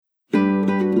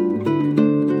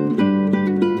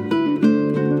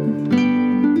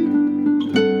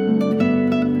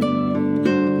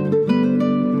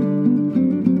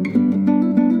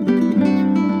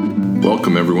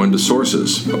Welcome to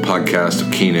Sources, a podcast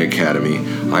of Cana Academy.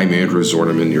 I'm Andrew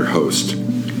Zorneman, your host.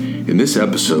 In this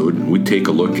episode, we take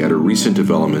a look at a recent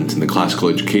development in the classical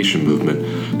education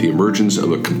movement, the emergence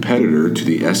of a competitor to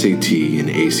the SAT and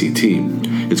ACT.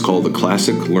 It's called the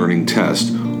Classic Learning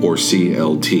Test, or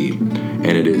CLT,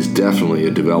 and it is definitely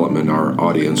a development our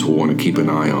audience will want to keep an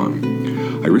eye on.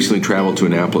 I recently traveled to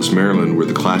Annapolis, Maryland, where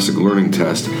the Classic Learning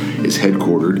Test is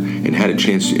headquartered, and had a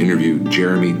chance to interview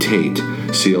Jeremy Tate,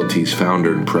 CLT's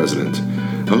founder and president.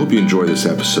 I hope you enjoy this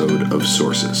episode of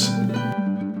Sources.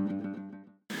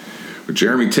 Well,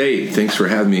 Jeremy Tate, thanks for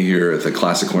having me here at the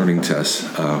Classic Learning Test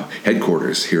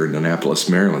headquarters here in Annapolis,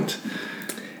 Maryland.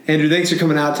 Andrew, thanks for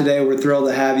coming out today. We're thrilled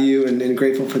to have you and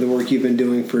grateful for the work you've been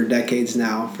doing for decades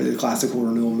now for the classical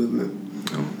renewal movement.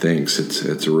 Oh, thanks.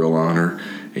 It's a real honor.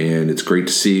 And it's great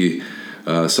to see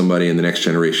somebody in the next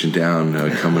generation down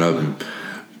coming up and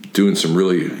doing some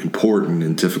really important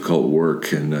and difficult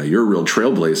work. And you're a real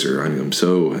trailblazer. I'm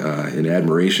so in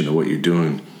admiration of what you're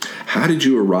doing. How did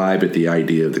you arrive at the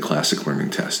idea of the Classic Learning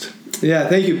Test? Yeah,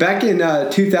 thank you. Back in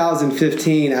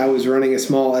 2015, I was running a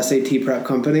small SAT prep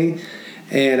company,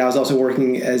 and I was also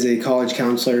working as a college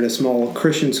counselor at a small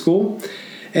Christian school.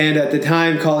 And at the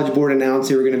time, College Board announced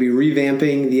they were going to be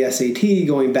revamping the SAT,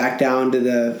 going back down to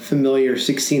the familiar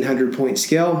 1,600-point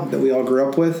scale that we all grew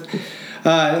up with.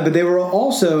 But they were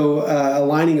also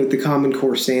aligning with the Common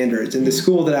Core standards. And the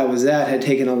school that I was at had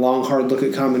taken a long, hard look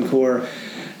at Common Core,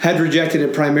 had rejected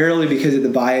it primarily because of the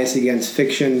bias against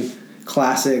fiction,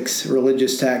 classics,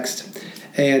 religious text,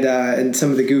 and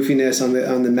some of the goofiness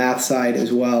on the math side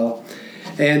as well.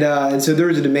 And so there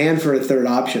was a demand for a third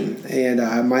option.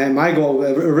 And my goal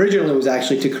originally was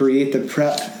actually to create the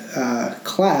prep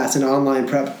class, an online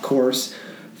prep course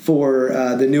for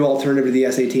the new alternative to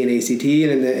the SAT and ACT.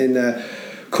 And in the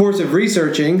course of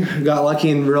researching, got lucky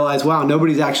and realized, wow,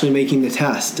 nobody's actually making the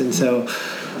test. And so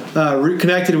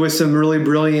connected with some really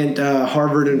brilliant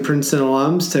Harvard and Princeton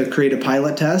alums to create a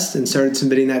pilot test and started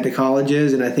submitting that to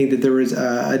colleges. And I think that there was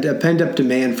a pent-up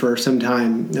demand for some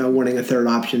time wanting a third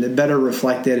option that better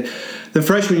reflected the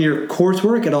freshman year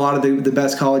coursework at a lot of the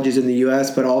best colleges in the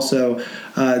U.S., but also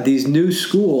these new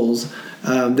schools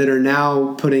that are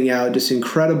now putting out just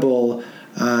incredible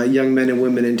young men and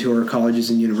women into our colleges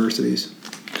and universities.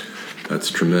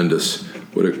 That's tremendous.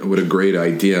 What a great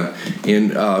idea.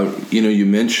 And, you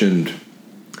mentioned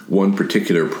one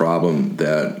particular problem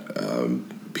that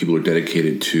people who are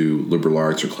dedicated to liberal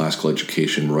arts or classical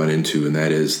education run into, and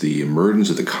that is the emergence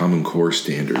of the Common Core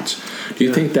standards. Do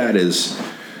you think that is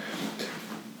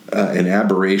an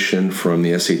aberration from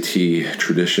the SAT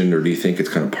tradition, or do you think it's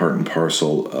kind of part and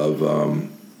parcel of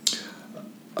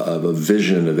a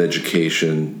vision of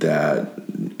education that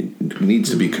needs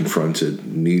to be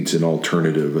confronted, needs an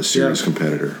alternative, a serious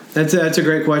competitor? That's a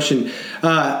great question.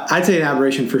 I'd say an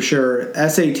aberration for sure.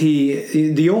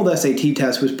 The old SAT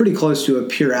test was pretty close to a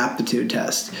pure aptitude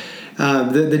test.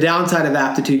 The downside of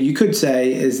aptitude, you could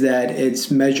say, is that it's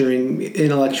measuring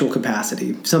intellectual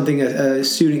capacity, something a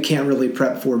student can't really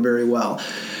prep for very well.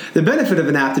 The benefit of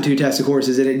an aptitude test, of course,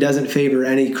 is that it doesn't favor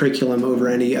any curriculum over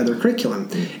any other curriculum.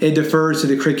 It defers to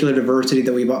the curricular diversity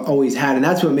that we've always had, and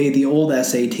that's what made the old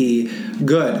SAT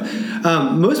good.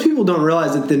 Most people don't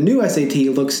realize that the new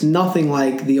SAT looks nothing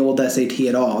like the old SAT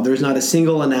at all. There's not a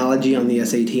single analogy on the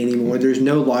SAT anymore. There's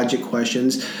no logic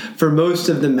questions. For most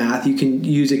of the math, you can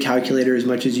use a calculator as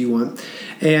much as you want.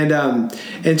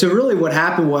 And so really what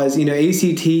happened was,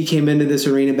 ACT came into this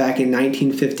arena back in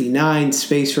 1959,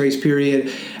 space race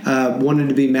period, wanted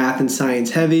to be math and science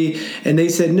heavy, and they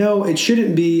said, no, it should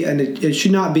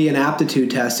not be an aptitude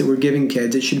test that we're giving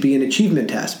kids. It should be an achievement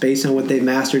test based on what they've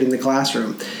mastered in the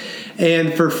classroom.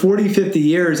 And for 40, 50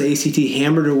 years, ACT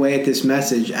hammered away at this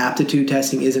message. Aptitude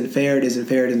testing isn't fair, it isn't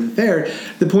fair, it isn't fair.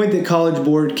 The point that College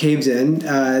Board caves in,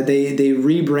 they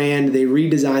rebrand, they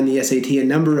redesign the SAT a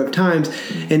number of times,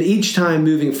 and each time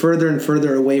moving further and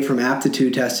further away from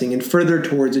aptitude testing and further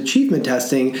towards achievement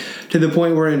testing, to the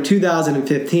point where in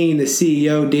 2015, the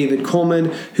CEO, David Coleman,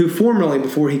 who formerly,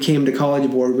 before he came to College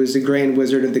Board, was the grand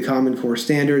wizard of the Common Core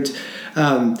standards,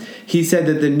 he said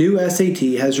that the new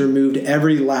SAT has removed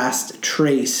every last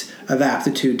trace of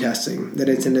aptitude testing, that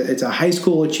it's a high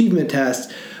school achievement test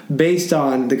based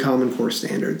on the Common Core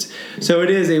standards. So it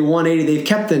is a 180. They've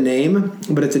kept the name,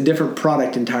 but it's a different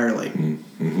product entirely.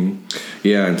 Mm-hmm.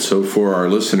 Yeah, and so for our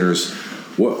listeners,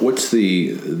 what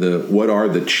are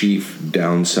the chief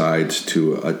downsides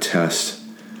to a test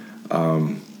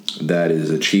that is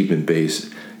achievement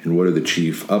based? And what are the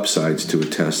chief upsides to a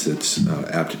test that's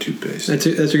aptitude-based? That's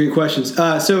a good question.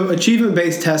 So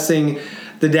achievement-based testing,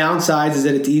 the downsides is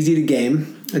that it's easy to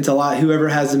game. It's a lot. Whoever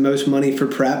has the most money for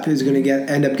prep is going to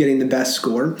end up getting the best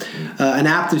score. An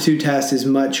aptitude test is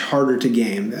much harder to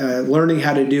game. Learning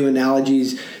how to do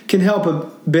analogies can help a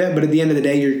bit, but at the end of the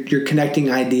day, you're connecting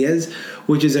ideas,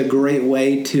 which is a great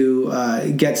way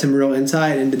to get some real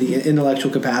insight into the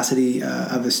intellectual capacity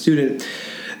of a student.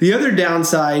 The other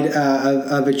downside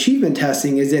of achievement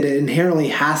testing is that it inherently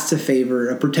has to favor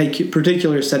a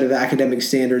particular set of academic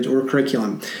standards or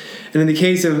curriculum. And in the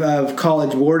case of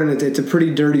College Board, and it's a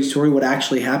pretty dirty story what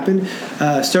actually happened.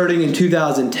 Starting in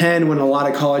 2010, when a lot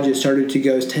of colleges started to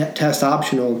go test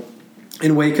optional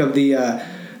in wake of the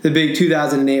big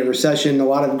 2008 recession, a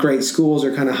lot of great schools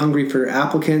are kind of hungry for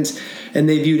applicants, and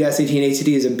they viewed SAT and ACT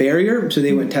as a barrier, so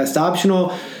they went test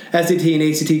optional. SAT and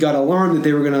ACT got alarmed that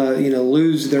they were going to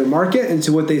lose their market, and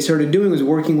so what they started doing was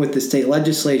working with the state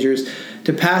legislatures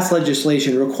to pass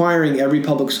legislation requiring every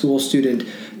public school student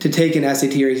to take an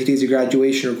SAT or ACT as a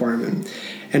graduation requirement.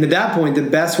 And at that point, the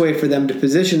best way for them to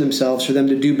position themselves, for them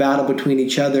to do battle between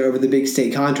each other over the big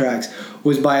state contracts,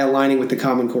 was by aligning with the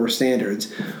Common Core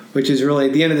standards, which is really,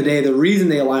 at the end of the day, the reason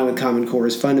they align with Common Core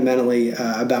is fundamentally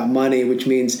about money, which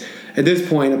means at this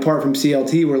point, apart from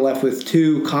CLT, we're left with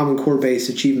 2 Common Core-based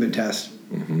achievement tests.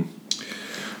 Mm-hmm.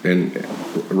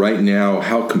 And right now,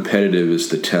 how competitive is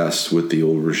the test with the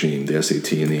old regime, the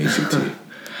SAT and the ACT?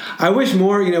 I wish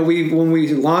more. When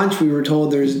we launched, we were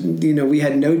told we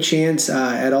had no chance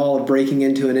at all of breaking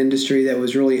into an industry that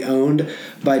was really owned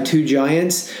by 2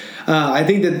 giants. I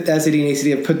think that SAT and ACT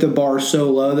have put the bar so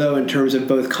low, though, in terms of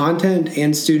both content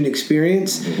and student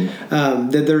experience,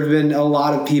 that there have been a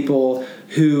lot of people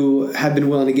who have been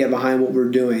willing to get behind what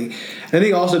we're doing. And I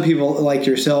think also people like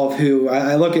yourself who,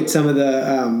 I look at some of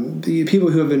the people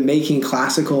who have been making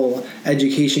classical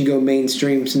education go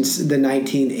mainstream since the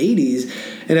 1980s,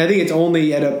 and I think it's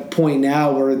only at a point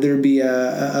now where there'd be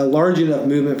a large enough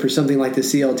movement for something like the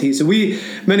CLT. So we,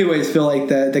 in many ways, feel like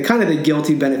the kind of the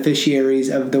guilty beneficiaries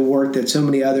of the work that so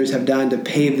many others have done to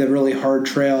pave the really hard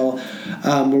trail,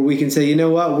 where we can say, you know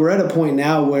what, we're at a point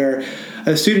now where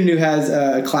a student who has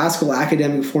a classical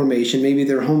academic formation, maybe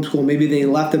they're homeschooled, maybe they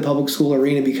left the public school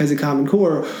arena because of Common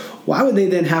Core, why would they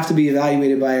then have to be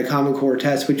evaluated by a Common Core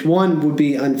test, which one, would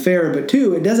be unfair, but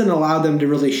two, it doesn't allow them to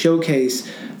really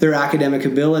showcase their academic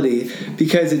ability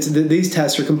because these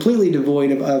tests are completely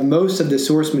devoid of most of the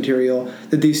source material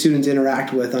that these students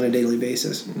interact with on a daily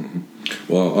basis. Mm-hmm.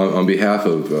 Well, on behalf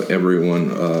of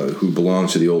everyone who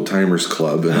belongs to the Old Timers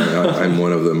Club, and I'm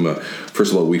one of them,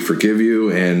 first of all, we forgive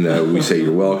you, and we say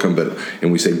you're welcome,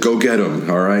 and we say go get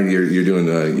them. All right, you're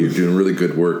doing really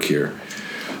good work here.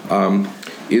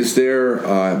 Is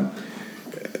there?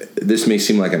 This may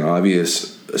seem like an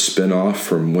obvious spinoff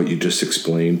from what you just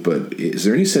explained, but is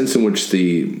there any sense in which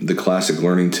the classic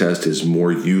learning test is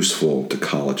more useful to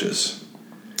colleges,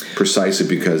 precisely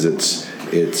because it's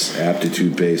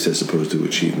aptitude-based as opposed to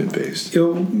achievement-based?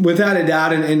 Without a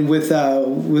doubt, and with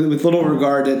little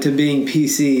regard to being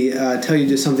PC, tell you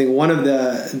just something. One of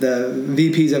the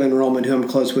VPs of enrollment who I'm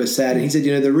close with said, and he said,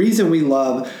 the reason we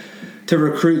love to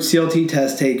recruit CLT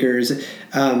test takers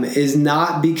is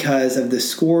not because of the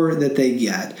score that they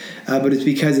get, but it's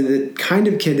because of the kind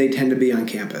of kid they tend to be on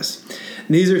campus.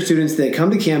 These are students that come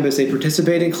to campus, they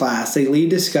participate in class, they lead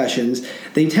discussions,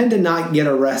 they tend to not get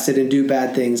arrested and do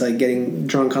bad things like getting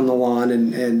drunk on the lawn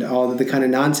and all of the kind of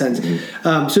nonsense.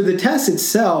 Mm-hmm. So the test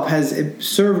itself has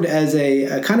served as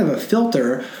a kind of a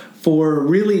filter for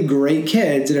really great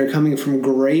kids that are coming from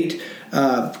great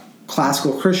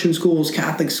classical Christian schools,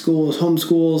 Catholic schools, home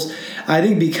schools. I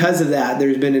think because of that,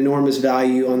 there's been enormous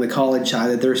value on the college side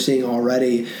that they're seeing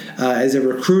already as a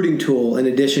recruiting tool in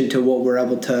addition to what we're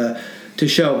able to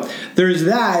show. There's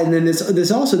that, and then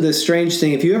there's also this strange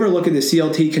thing. If you ever look at the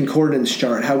CLT concordance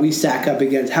chart, how we stack up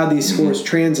against how these scores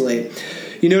translate,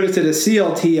 you notice that a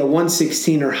CLT, a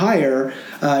 116 or higher,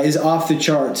 is off the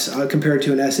charts compared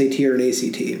to an SAT or an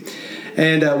ACT.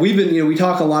 And we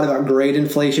talk a lot about grade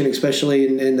inflation, especially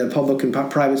in the public and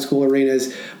private school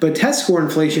arenas, but test score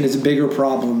inflation is a bigger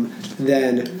problem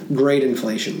than grade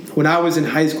inflation. When I was in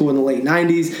high school in the late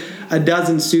 90s, a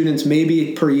dozen students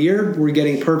maybe per year were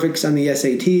getting perfects on the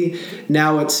SAT.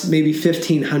 Now it's maybe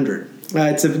 1,500.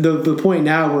 It's the point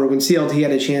now where when CLT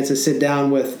had a chance to sit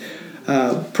down with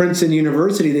Princeton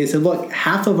University, they said, look,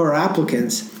 half of our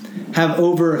applicants have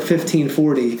over a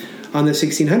 1540 on the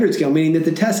 1600 scale, meaning that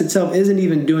the test itself isn't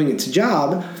even doing its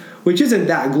job, which isn't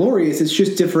that glorious. It's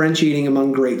just differentiating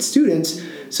among great students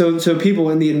so people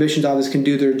in the admissions office can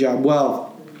do their job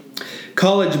well.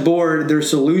 College Board, their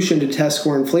solution to test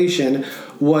score inflation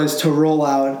was to roll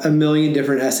out 1 million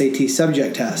different SAT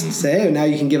subject tests. Say, now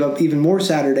you can give up even more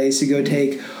Saturdays to go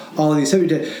take all of these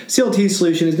subject tests. CLT's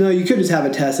solution is, no, you could just have a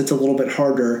test that's a little bit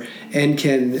harder and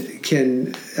can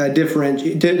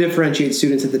differentiate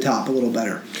students at the top a little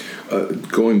better.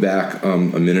 Going back a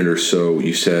minute or so,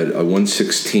 you said a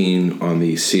 116 on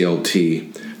the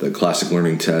CLT, the Classic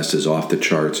Learning Test, is off the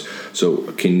charts.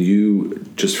 So can you,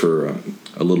 just for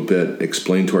a little bit,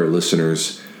 explain to our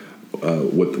listeners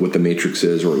what the matrix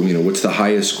is, or what's the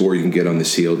highest score you can get on the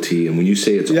CLT? And when you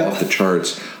say it's off the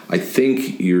charts, I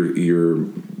think you're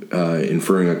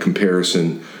inferring a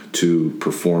comparison to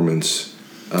performance,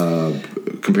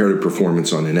 comparative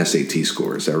performance on an SAT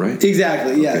score. Is that right?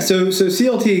 Exactly. Yeah. Okay. So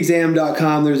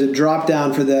CLTexam.com, there's a drop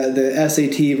down for the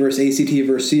SAT versus ACT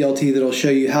versus CLT that'll show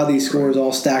you how these scores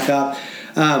all stack up.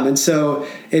 And so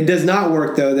it does not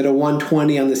work, though, that a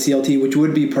 120 on the CLT, which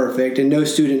would be perfect, and no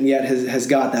student yet has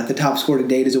got that. The top score to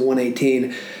date is a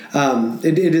 118.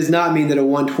 It does not mean that a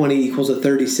 120 equals a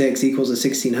 36 equals a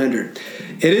 1600.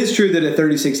 It is true that a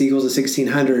 36 equals a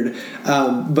 1600,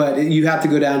 but you have to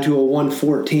go down to a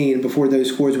 114 before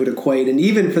those scores would equate. And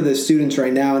even for the students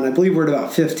right now, and I believe we're at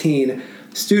about 15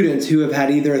 students who have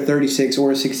had either a 36 or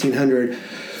a 1600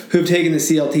 who've taken the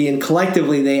CLT, and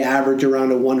collectively they average around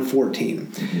a 114.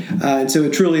 Mm-hmm. And so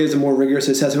it truly is a more rigorous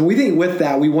assessment. We think with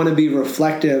that, we want to be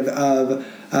reflective of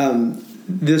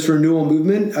this renewal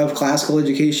movement of classical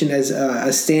education as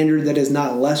a standard that is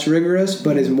not less rigorous,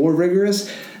 but is more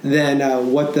rigorous than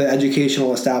what the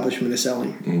educational establishment is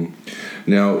selling.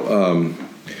 Mm-hmm. Now,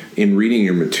 in reading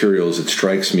your materials, it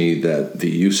strikes me that the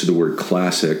use of the word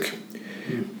classic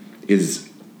is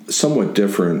somewhat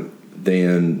different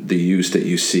than the use that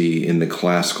you see in the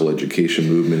classical education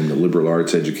movement and the liberal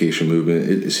arts education movement.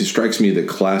 It strikes me that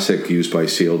classic used by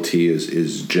CLT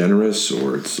is generous,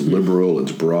 or it's liberal,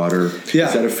 it's broader. Yeah.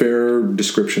 Is that a fair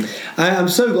description? I'm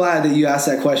so glad that you asked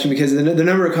that question, because the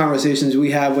number of conversations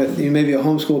we have with maybe a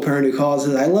homeschool parent who calls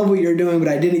and says, I love what you're doing, but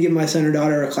I didn't give my son or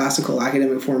daughter a classical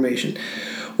academic formation.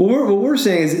 What we're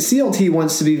saying is that CLT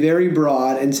wants to be very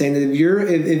broad and saying that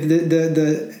if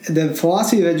the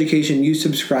philosophy of education you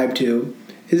subscribe to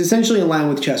is essentially in line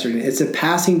with Chesterton. It's a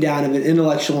passing down of an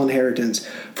intellectual inheritance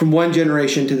from one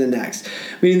generation to the next,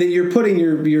 meaning that you're putting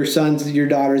your sons, your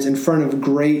daughters in front of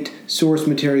great source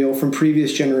material from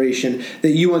previous generation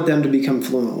that you want them to become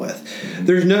fluent with.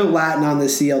 There's no Latin on the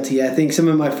CLT. I think some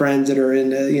of my friends that are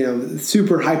in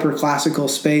super hyper classical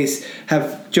space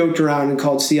have joked around and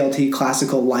called CLT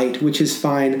classical light, which is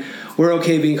fine. We're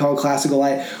okay being called classical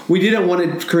light. We didn't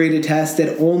want to create a test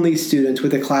that only students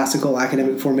with a classical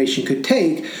academic formation could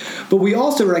take, but we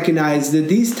also recognize that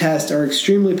these tests are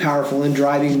extremely powerful in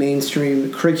driving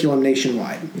mainstream curriculum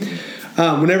nationwide.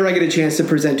 Whenever I get a chance to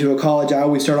present to a college, I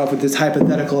always start off with this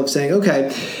hypothetical of saying, okay,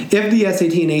 if the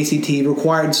SAT and ACT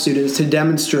required students to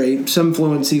demonstrate some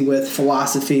fluency with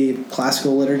philosophy,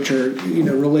 classical literature,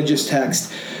 religious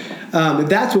text, if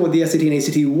that's what the SAT and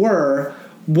ACT were,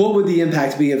 what would the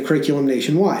impact be of curriculum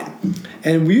nationwide?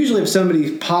 And usually if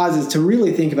somebody pauses to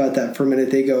really think about that for a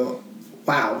minute, they go,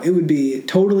 wow, it would be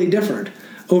totally different.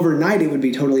 Overnight, it would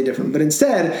be totally different. But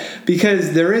instead,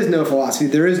 because there is no philosophy,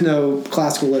 there is no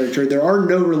classical literature, there are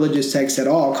no religious texts at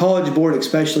all, College Board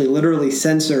especially literally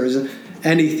censors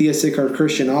any theistic or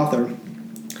Christian author.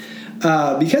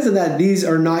 Because of that, these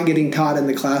are not getting taught in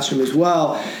the classroom as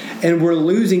well. And we're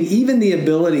losing even the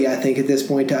ability, I think, at this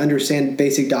point to understand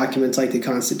basic documents like the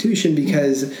Constitution,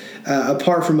 because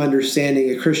apart from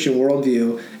understanding a Christian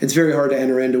worldview, it's very hard to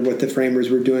enter into what the framers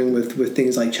were doing with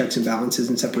things like checks and balances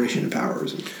and separation of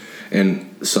powers.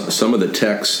 And some of the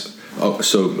texts,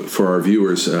 so for our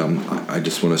viewers, I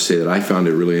just want to say that I found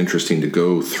it really interesting to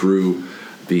go through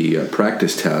the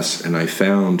practice tests, and I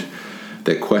found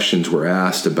that questions were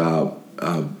asked about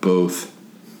both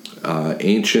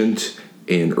ancient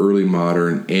and early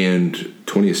modern and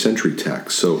 20th century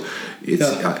texts. So it's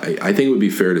I think it would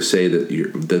be fair to say that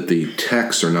the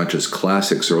texts are not just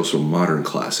classics, they're also modern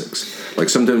classics. Like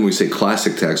sometimes we say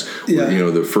classic texts,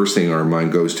 the first thing our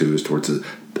mind goes to is towards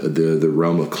the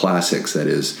realm of classics, that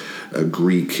is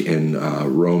Greek and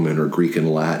Roman or Greek and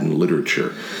Latin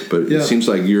literature. But it seems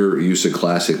like your use of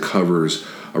classic covers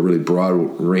a really broad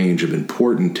range of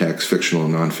important texts, fictional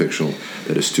and non-fictional,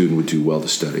 that a student would do well to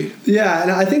study. Yeah, and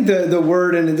I think the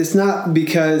word, and it's not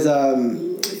because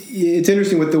it's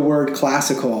interesting what the word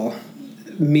classical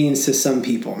means to some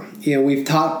people. We've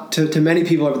talked to many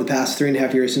people over the past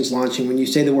 3.5 years since launching. When you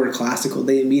say the word classical,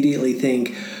 they immediately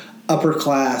think upper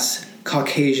class,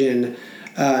 Caucasian,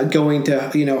 going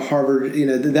to Harvard.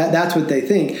 That's what they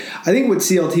think. I think what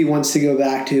CLT wants to go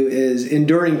back to is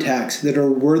enduring texts that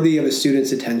are worthy of a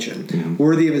student's attention,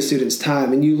 worthy of a student's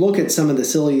time. And you look at some of the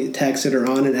silly texts that are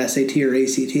on an SAT or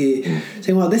ACT,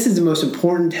 saying, well, this is the most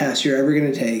important test you're ever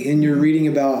going to take, and you're reading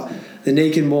about the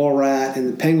naked mole rat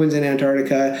and the penguins in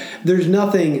Antarctica. There's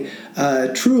nothing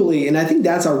truly, and I think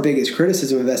that's our biggest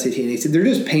criticism of SAT and ACT. They're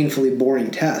just painfully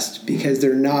boring tests because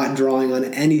they're not drawing on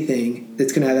anything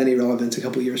that's going to have any relevance a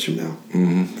couple of years from now.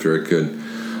 Very good.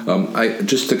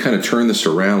 Just to kind of turn this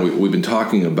around, we've been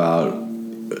talking about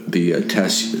the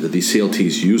test, the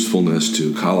CLT's usefulness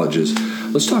to colleges.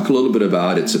 Let's talk a little bit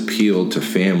about its appeal to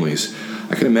families.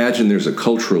 I can imagine there's a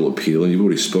cultural appeal, and you've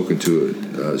already spoken to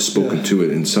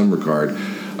it in some regard.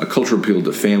 A cultural appeal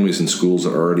to families and schools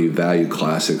that already value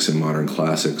classics and modern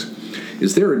classics.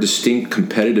 Is there a distinct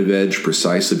competitive edge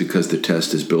precisely because the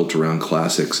test is built around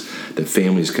classics that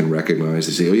families can recognize?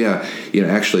 They say, oh yeah,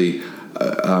 actually,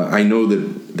 I know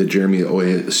that Jeremy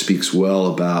always speaks well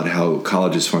about how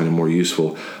colleges find it more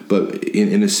useful, but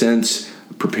in a sense,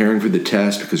 preparing for the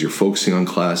test because you're focusing on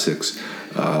classics,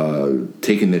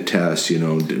 taking the test,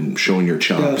 showing your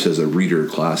chops as a reader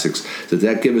of classics. Does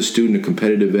that give a student a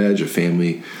competitive edge, a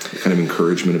family kind of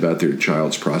encouragement about their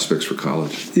child's prospects for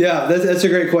college? Yeah, that's a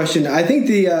great question. I think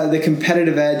the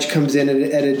competitive edge comes in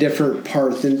at a different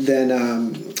part than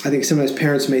I think sometimes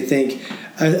parents may think.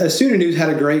 A student who's had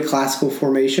a great classical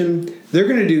formation, they're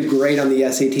going to do great on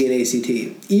the SAT and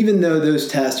ACT, even though those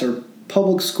tests are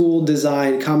public school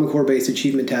designed, Common Core based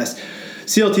achievement tests.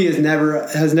 CLT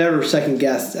has never second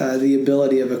guessed the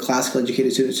ability of a classical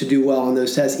educated student to do well on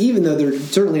those tests, even though they're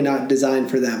certainly not designed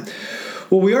for them.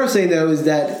 What we are saying, though, is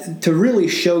that to really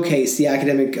showcase the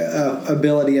academic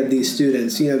ability of these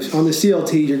students, on the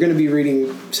CLT, you're going to be reading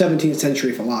 17th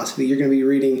century philosophy. You're going to be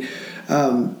reading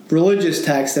religious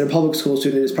texts that a public school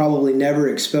student is probably never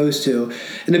exposed to.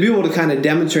 And to be able to kind of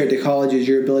demonstrate to colleges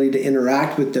your ability to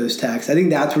interact with those texts, I think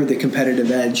that's where the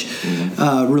competitive edge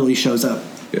really shows up.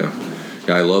 Yeah,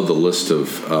 I love the list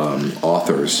of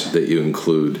authors that you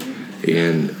include,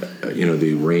 and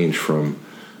they range from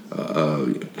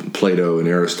Plato and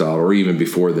Aristotle, or even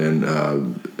before then,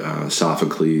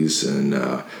 Sophocles and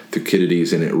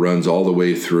Thucydides, and it runs all the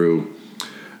way through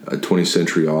 20th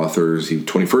century authors,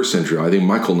 21st century. I think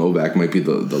Michael Novak might be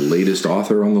the latest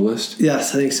author on the list.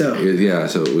 Yes, I think so. Yeah,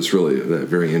 so it was really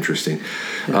very interesting.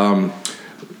 Yeah.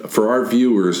 For our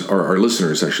viewers, our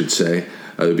listeners, I should say,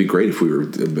 it would be great if we were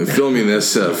filming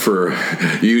this for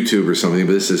YouTube or something,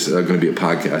 but this is going to be a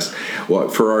podcast. Well,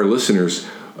 for our listeners,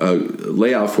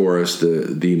 lay out for us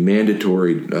the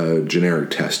mandatory generic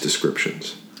test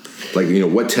descriptions. Like,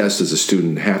 what test does a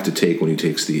student have to take when he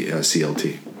takes the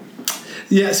CLT?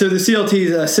 Yeah, so the CLT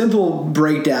is a simple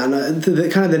breakdown.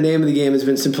 The name of the game has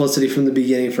been simplicity from the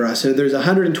beginning for us. So there's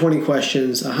 120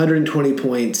 questions, 120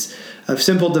 points, a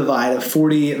simple divide of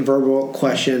 40 verbal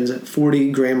questions,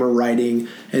 40 grammar writing,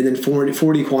 and then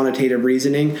 40 quantitative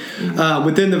reasoning.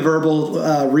 Within the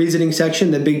verbal reasoning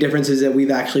section, the big difference is that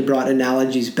we've actually brought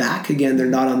analogies back. Again, they're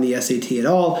not on the SAT at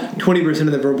all. 20%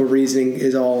 of the verbal reasoning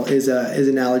is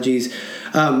analogies.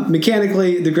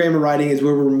 Mechanically, the grammar writing is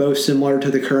where we're most similar to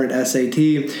the current SAT.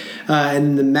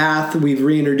 And the math, we've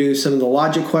reintroduced some of the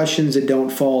logic questions that don't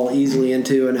fall easily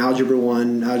into an Algebra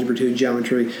 1, Algebra 2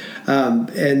 geometry.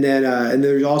 And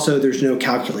there's no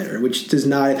calculator, which does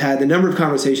not have had the number of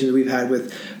conversations we've had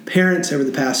with parents over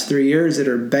the past 3 years that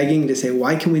are begging to say,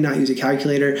 why can we not use a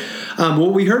calculator?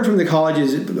 What we heard from the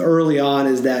colleges early on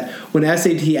is that when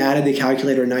SAT added the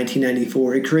calculator in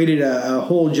 1994, it created a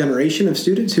whole generation of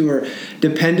students who are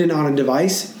dependent on a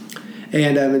device.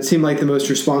 And it seemed like the most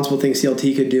responsible thing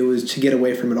CLT could do was to get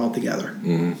away from it altogether.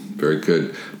 Very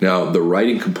good. Now, the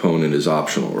writing component is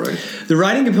optional, right? The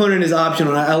writing component is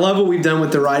optional. I love what we've done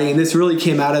with the writing, and this really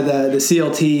came out of the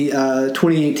CLT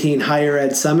 2018 Higher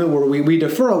Ed Summit, where we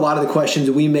defer a lot of the questions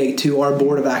we make to our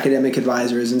board of academic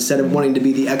advisors instead of wanting to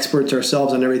be the experts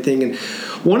ourselves on everything. And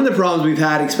one of the problems we've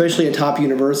had, especially at top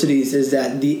universities, is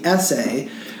that the essay,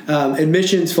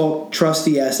 admissions folk trust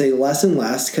the essay less and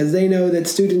less because they know that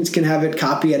students can have it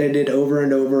copy edited over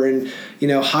and over, and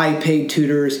high-paid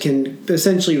tutors can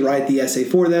essentially write the essay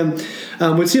for them.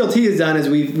 What CLT has done is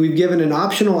we've given an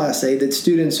optional essay that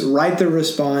students write the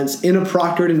response in a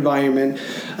proctored environment.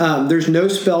 There's no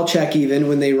spell check even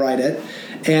when they write it.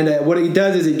 And what it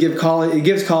does is it gives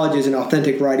colleges an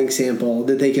authentic writing sample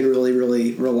that they can really,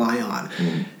 really rely on.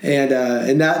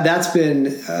 And that's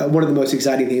been one of the most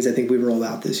exciting things I think we've rolled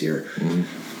out this year.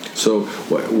 So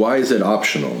why is it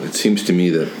optional? It seems to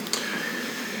me that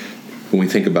when we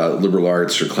think about liberal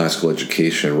arts or classical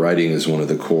education, writing is one of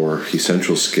the core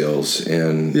essential skills.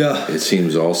 And it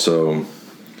seems also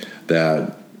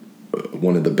that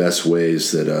one of the best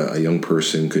ways that a young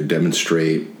person could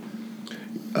demonstrate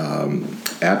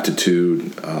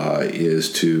aptitude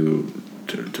is to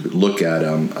look at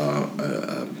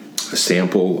a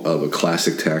sample of a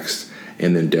classic text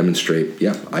and then demonstrate,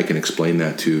 I can explain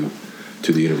that to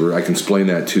the universe. I can explain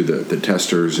that to the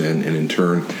testers, and in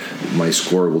turn, my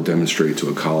score will demonstrate to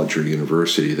a college or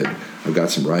university that I've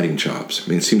got some writing chops. I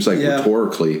mean, it seems like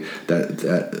rhetorically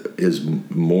that is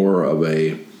more of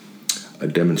a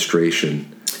demonstration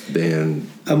than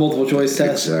a multiple choice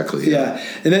test. Exactly. Yeah.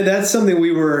 And that's something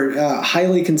we were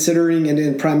highly considering,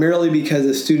 and primarily because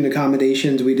of student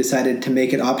accommodations, we decided to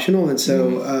make it optional. And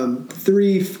so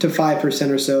 3 to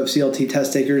 5% or so of CLT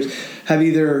test takers have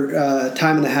either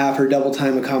time and a half or double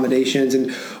time accommodations.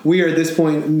 And we are at this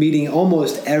point meeting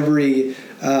almost every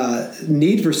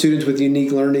need for students with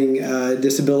unique learning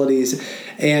disabilities,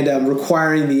 and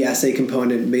requiring the essay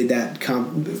component made that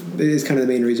is kind of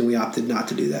the main reason we opted not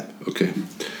to do that. Okay.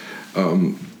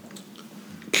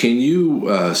 Can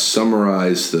you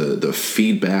summarize the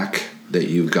feedback that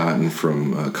you've gotten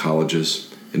from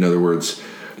colleges? In other words,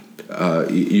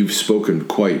 you've spoken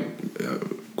quite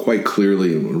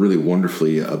clearly and really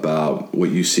wonderfully about what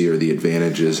you see are the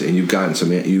advantages, and you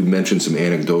mentioned some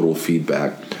anecdotal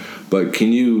feedback. But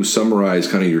can you summarize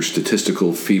kind of your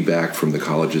statistical feedback from the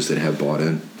colleges that have bought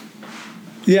in?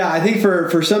 Yeah, I think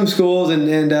for some schools,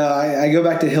 and I go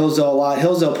back to Hillsdale a lot.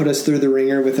 Hillsdale put us through the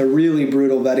ringer with a really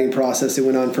brutal vetting process that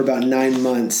went on for about 9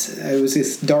 months. It was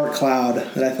this dark cloud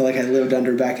that I feel like I lived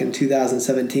under back in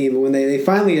 2017. But when they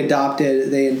finally adopted,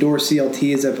 they endorsed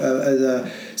CLT as a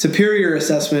superior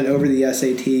assessment over the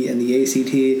SAT and the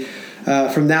ACT.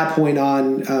 From that point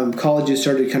on, colleges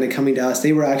started kind of coming to us.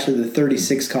 They were actually the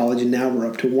 36th college, and now we're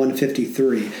up to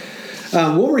 153.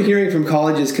 What we're hearing from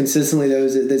colleges consistently, though,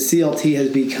 is that CLT has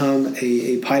become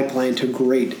a pipeline to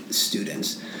great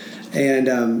students. And,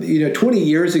 20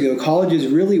 years ago, colleges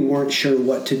really weren't sure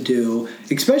what to do,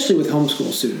 especially with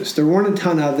homeschool students. There weren't a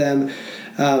ton of them.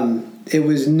 It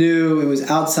was new. It was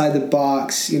outside the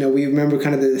box. We remember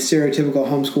kind of the stereotypical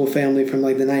homeschool family from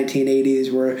like the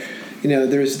 1980s where,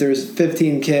 there's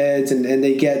 15 kids and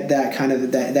they get that kind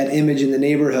of that image in the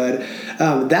neighborhood.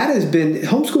 That has been,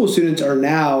 homeschool students are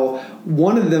now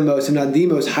one of the most, if not the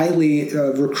most highly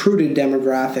recruited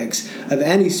demographics of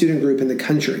any student group in the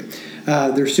country.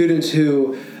 They're students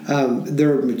who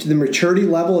the maturity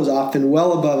level is often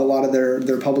well above a lot of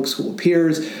their public school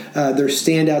peers. They're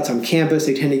standouts on campus.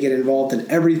 They tend to get involved in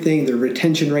everything. Their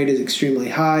retention rate is extremely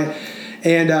high.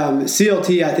 And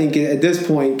CLT, I think, at this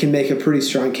point, can make a pretty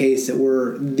strong case that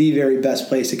we're the very best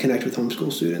place to connect with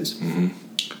homeschool students. Mm-hmm.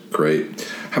 Great.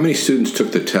 How many students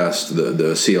took the test, the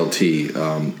CLT,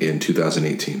 in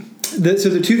 2018? The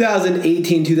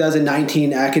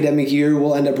 2018-2019 academic year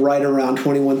will end up right around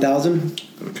 21,000.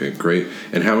 Okay, great.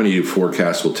 And how many do you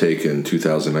forecast will take in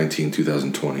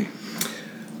 2019-2020?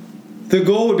 The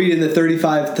goal would be in the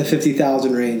 35 to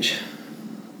 50,000 range.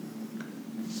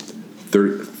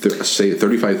 Say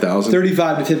 35,000?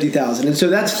 35 to 50,000. And so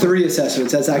that's 3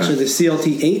 assessments. That's actually the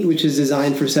CLT 8, which is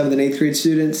designed for 7th and 8th grade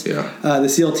students. Yeah. The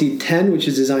CLT 10, which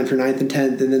is designed for 9th and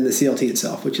 10th. And then the CLT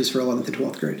itself, which is for 11th and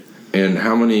 12th grade. And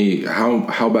how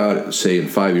about, say, in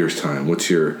 5 years' time? What's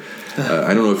your,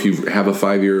 I don't know if you have a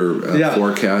 5-year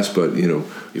forecast, but,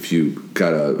 if you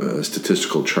got a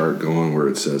statistical chart going where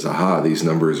it says, these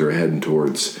numbers are heading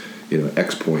towards,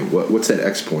 X point. What's that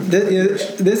X point?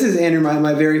 This is, Andrew,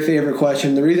 my very favorite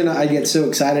question. The reason I get so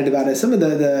excited about it, some of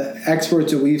the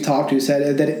experts that we've talked to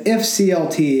said that if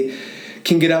CLT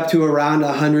can get up to around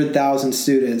 100,000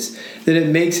 students, then it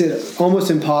makes it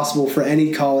almost impossible for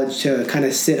any college to kind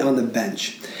of sit on the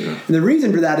bench. Yeah. And the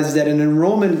reason for that is that an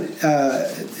enrollment,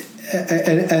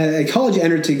 a college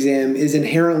entrance exam is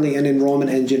inherently an enrollment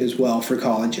engine as well for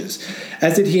colleges.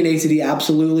 SAT and ACT,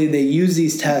 absolutely, they use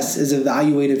these tests as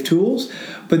evaluative tools,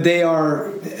 but they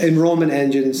are enrollment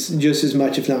engines just as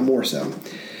much, if not more so.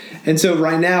 And so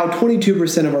right now,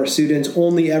 22% of our students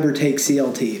only ever take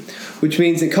CLT, which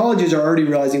means that colleges are already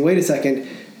realizing, wait a second,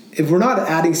 if we're not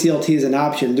adding CLT as an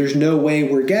option, there's no way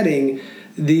we're getting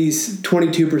these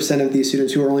 22% of these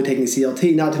students who are only taking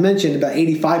CLT. Not to mention, about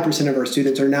 85% of our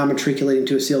students are now matriculating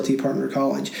to a CLT partner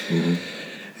college. Mm-hmm.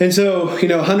 And so,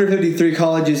 153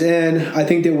 colleges in, I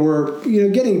think that we're,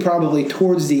 getting probably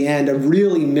towards the end of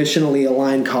really missionally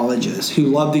aligned colleges who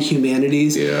love the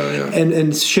humanities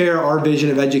and share our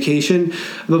vision of education.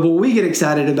 But what we get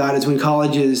excited about is when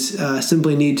colleges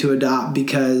simply need to adopt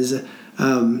because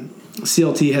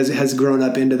CLT has grown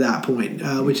up into that point,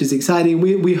 which is exciting.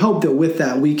 We hope that with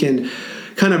that we can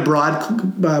kind of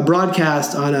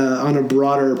broadcast on a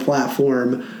broader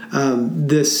platform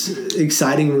this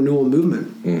exciting renewal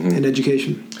movement in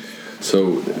education.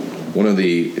 So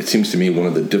it seems to me one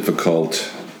of the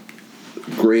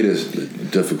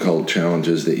greatest difficult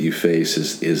challenges that you face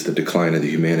is the decline of the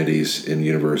humanities in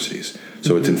universities.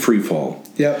 So it's in free fall.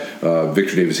 Yep.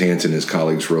 Victor Davis Hanson and his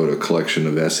colleagues wrote a collection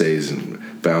of essays and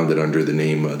bound it under the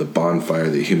name The Bonfire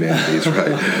of the Humanities,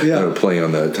 right? Yeah. Playing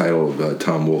on the title of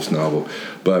Tom Wolfe's novel.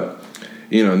 But,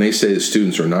 and they say university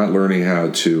students are not learning how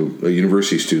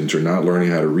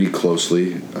to read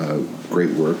closely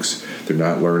great works. They're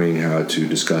not learning how to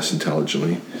discuss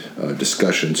intelligently.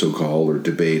 Discussion, so-called, or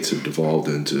debates have devolved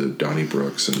into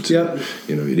Donnybrooks and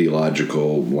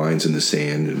ideological lines in the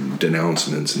sand and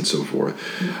denouncements and so forth.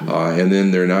 And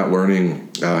then they're not learning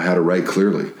how to write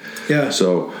clearly. Yeah.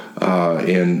 So,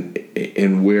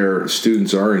 and where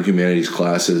students are in humanities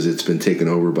classes, it's been taken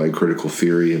over by critical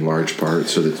theory in large part,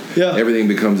 so that everything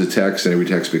becomes a text, and every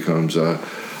text becomes a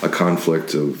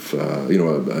conflict of,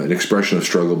 an expression of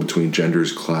struggle between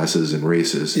genders, classes, and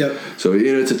races. Yep. So,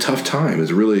 it's a tough time.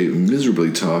 It's really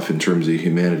miserably tough in terms of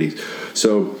humanities.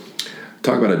 So,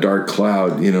 talk about a dark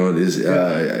cloud, is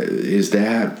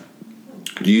that,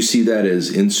 do you see that as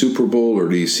insuperable, or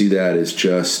do you see that as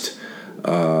just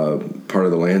part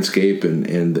of the landscape,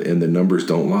 and the numbers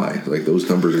don't lie? Like, those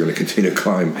numbers are going to continue to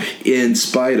climb in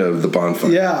spite of the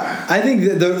bonfire. Yeah, I think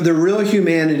that the real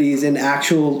humanities and the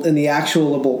actual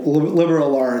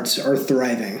liberal arts are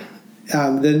thriving.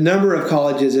 The number of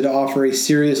colleges that offer a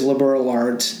serious liberal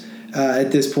arts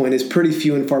at this point is pretty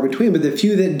few and far between, but the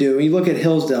few that do, and you look at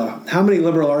Hillsdale, how many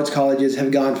liberal arts colleges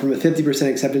have gone from a 50%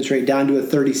 acceptance rate down to a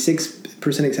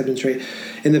 36% acceptance rate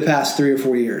in the past 3 or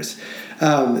 4 years?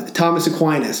 Thomas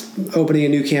Aquinas opening a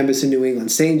new campus in New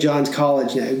England, St. John's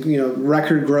College,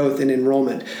 record growth in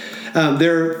enrollment.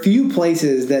 There are few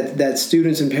places that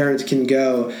students and parents can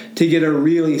go to get a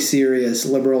really serious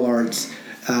liberal arts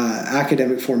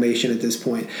academic formation at this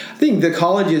point. I think the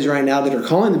colleges right now that are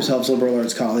calling themselves liberal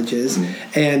arts colleges,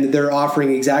 and they're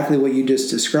offering exactly what you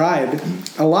just described,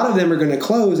 a lot of them are going to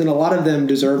close, and a lot of them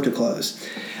deserve to close.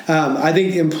 I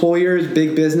think employers,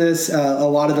 big business, a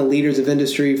lot of the leaders of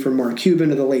industry, from Mark Cuban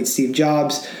to the late Steve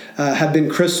Jobs, have been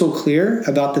crystal clear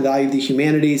about the value of the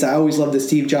humanities. I always love the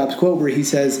Steve Jobs quote where he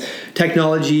says,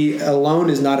 technology alone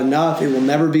is not enough. It will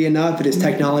never be enough. It is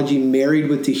technology married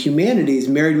with the humanities,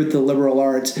 married with the liberal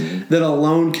arts, that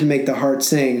alone can make the heart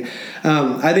sing.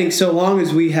 I think so long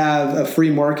as we have a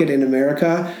free market in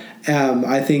America,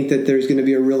 I think that there's going to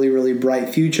be a really, really bright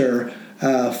future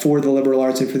for the liberal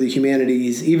arts and for the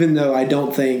humanities, even though I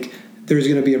don't think there's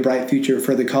going to be a bright future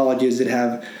for the colleges that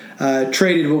have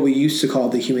traded what we used to call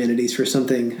the humanities for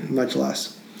something much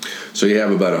less. So you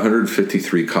have about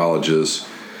 153 colleges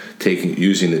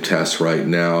using the test right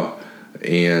now,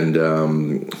 and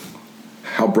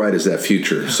how bright is that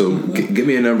future? So give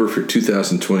me a number for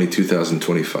 2020,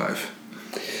 2025.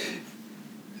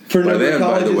 By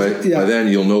then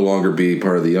you'll no longer be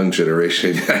part of the young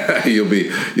generation.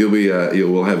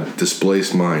 You'll have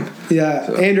displaced mind. Yeah,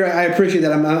 so. Andrew, I appreciate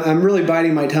that. I'm really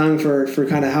biting my tongue for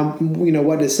kind of how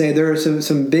what to say. There are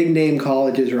some big name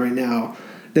colleges right now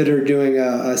that are doing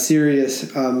a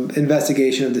serious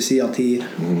investigation of the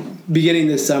CLT beginning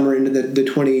this summer into the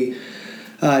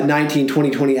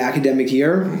 2019-2020 academic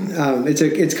year.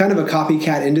 It's kind of a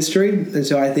copycat industry, and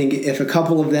so I think if a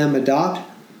couple of them adopt,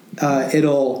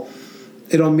 it'll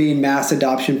mean mass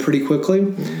adoption pretty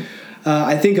quickly.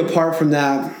 I think apart from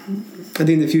that, I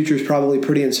think the future is probably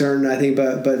pretty uncertain. I think,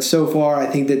 but so far, I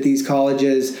think that these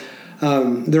colleges,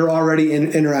 they're already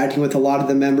interacting with a lot of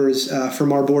the members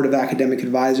from our board of academic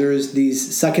advisors.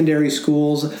 These secondary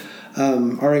schools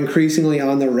are increasingly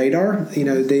on the radar.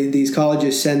 These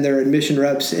colleges send their admission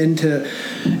reps into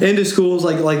schools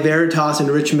like Veritas in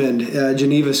Richmond,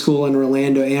 Geneva School in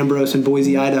Orlando, Ambrose in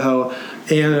Boise, Idaho,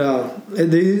 and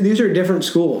these are different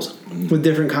schools with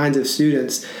different kinds of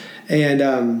students,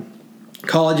 and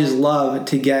colleges love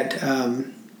to get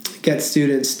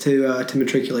students to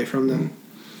matriculate from them.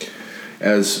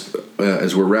 As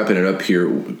we're wrapping it up here,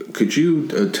 could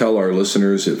you tell our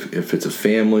listeners if it's a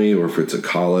family, or if it's a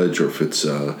college, or if it's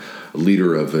a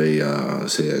leader of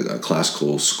a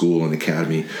classical school and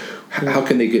academy, how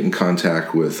can they get in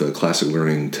contact with Classic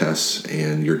Learning Tests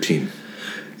and your team?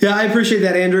 Yeah, I appreciate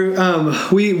that, Andrew.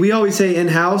 We always say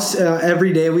in-house.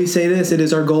 Every day we say this. It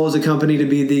is our goal as a company to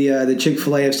be the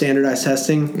Chick-fil-A of standardized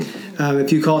testing.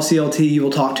 If you call CLT, you will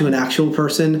talk to an actual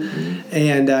person,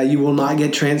 and you will not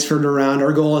get transferred around.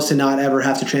 Our goal is to not ever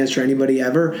have to transfer anybody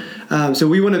ever. So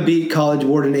we want to beat College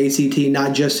Board and ACT,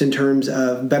 not just in terms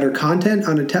of better content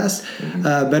on a test,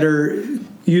 better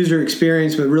user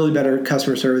experience, but really better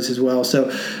customer service as well.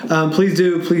 So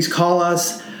please call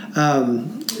us.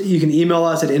 You can email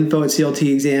us at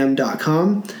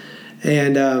info@cltexam.com.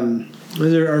 And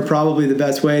those are probably the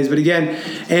best ways. But again,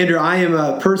 Andrew, I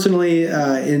am personally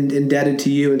indebted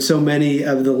to you and so many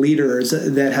of the leaders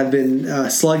that have been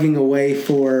slugging away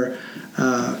for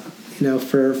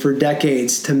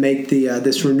decades to make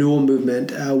this renewal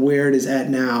movement where it is at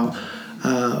now,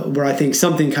 where I think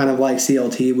something kind of like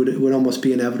CLT would almost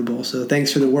be inevitable. So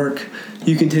thanks for the work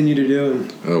you continue to do.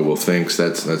 Oh, well, thanks.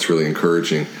 That's really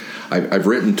encouraging. I've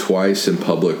written twice in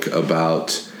public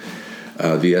about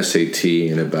the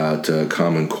SAT and about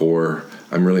Common Core.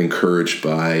 I'm really encouraged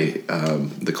by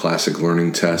the classic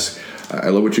learning test. I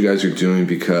love what you guys are doing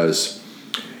because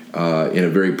in a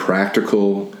very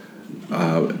practical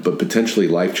but potentially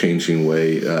life-changing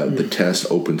way, the test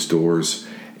opens doors,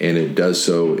 and it does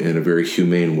so in a very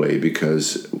humane way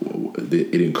because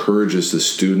it encourages the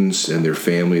students and their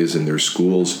families and their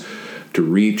schools to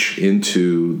reach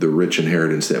into the rich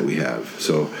inheritance that we have.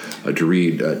 So to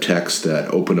read texts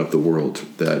that open up the world,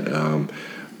 that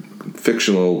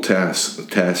fictional texts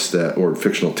or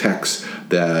fictional texts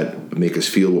that make us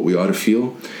feel what we ought to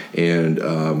feel, and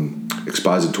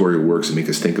expository works that make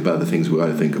us think about the things we ought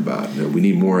to think about. We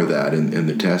need more of that, and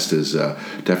the test is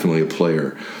definitely a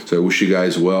player. So I wish you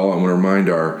guys well. I want to remind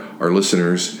our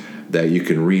listeners that you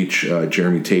can reach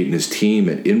Jeremy Tate and his team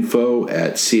at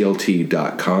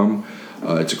info@clt.com.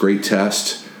 It's a great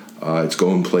test. It's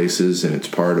going places, and it's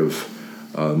part of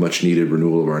much-needed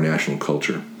renewal of our national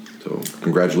culture. So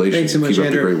congratulations. Thanks so much, Keep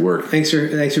Andrew. up the great work. Thanks for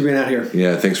being out here.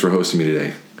 Yeah, thanks for hosting me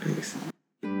today. Thanks.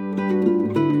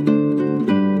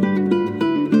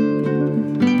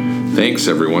 Thanks,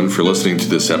 everyone, for listening to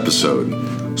this episode.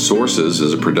 Sources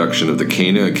is a production of the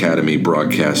Cana Academy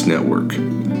Broadcast Network.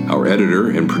 Our editor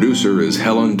and producer is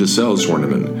Helen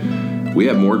DeSales-Zorneman. We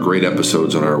have more great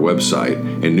episodes on our website,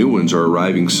 and new ones are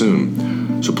arriving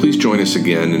soon. So please join us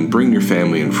again and bring your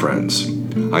family and friends.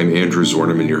 I'm Andrew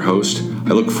Zorneman, your host.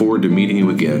 I look forward to meeting you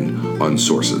again on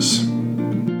Sources.